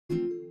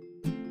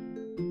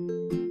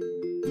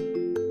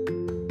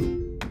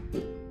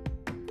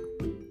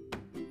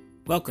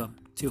Welcome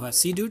to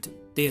Hasidut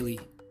Daily,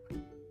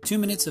 2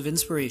 minutes of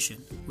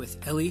inspiration with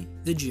Eli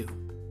the Jew.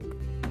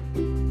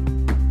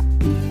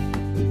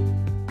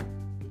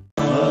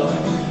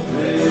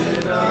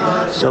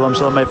 Shalom,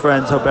 shalom, my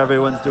friends. Hope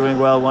everyone's doing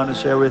well. Want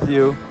to share with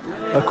you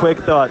a quick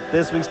thought.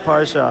 This week's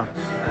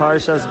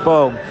Parshas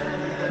Bo,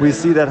 we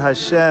see that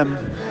Hashem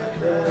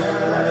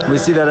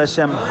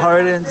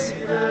hardens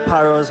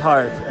Paro's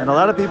heart. And a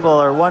lot of people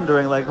are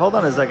wondering, like, hold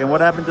on a second,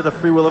 what happened to the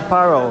free will of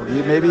Paro?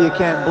 Maybe you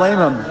can't blame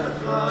him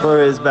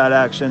for his bad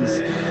actions.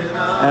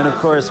 And of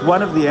course,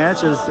 one of the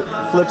answers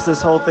flips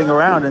this whole thing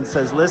around and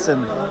says,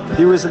 listen,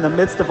 he was in the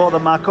midst of all the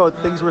makot.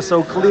 Things were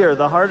so clear.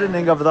 The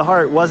hardening of the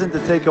heart wasn't to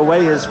take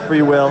away his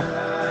free will,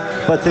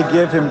 but to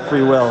give him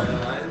free will.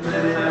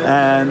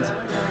 And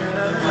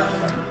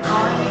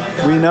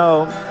we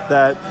know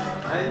that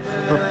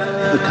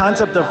the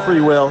concept of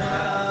free will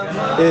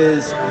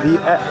is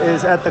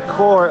at the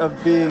core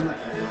of being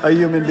a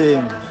human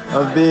being,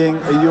 of being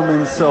a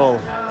human soul,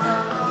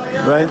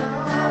 right?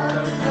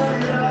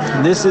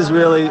 This is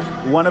really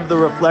one of the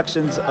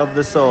reflections of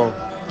the soul.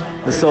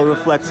 The soul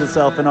reflects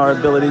itself in our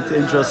ability to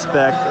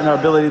introspect, in our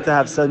ability to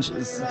have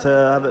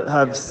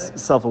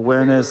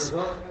self-awareness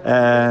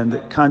and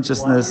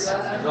consciousness.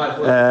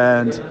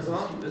 And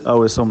it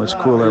was so much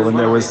cooler when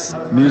there was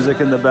music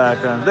in the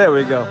background. There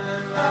we go.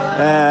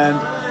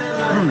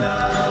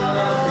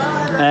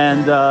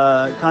 And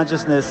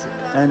consciousness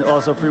and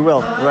also free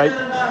will, right?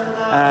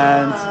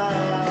 And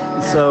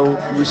so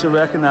we should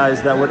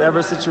recognize that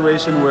whatever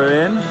situation we're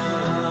in,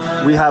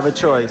 we have a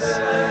choice.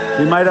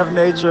 We might have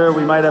nature,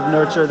 we might have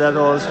nurture, that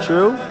all is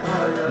true,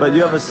 but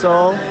you have a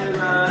soul,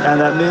 and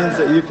that means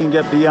that you can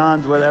get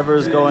beyond whatever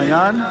is going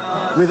on.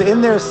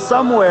 Within there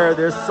somewhere,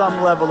 there's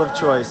some level of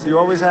choice. You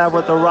always have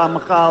what the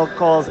Ramchal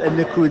calls a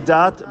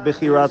nikudat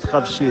bechirat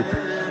chavshit,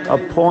 a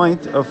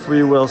point of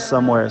free will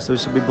somewhere. So we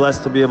should be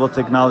blessed to be able to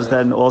acknowledge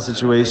that in all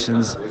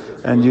situations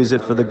and use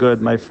it for the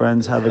good. My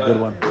friends, have a good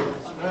one.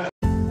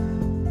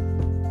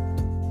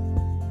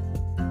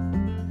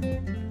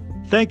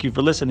 Thank you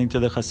for listening to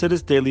the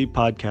Hasidus Daily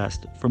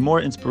podcast. For more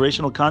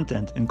inspirational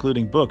content,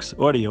 including books,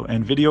 audio,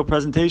 and video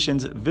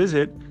presentations,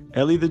 visit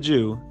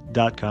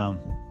elithejew.com.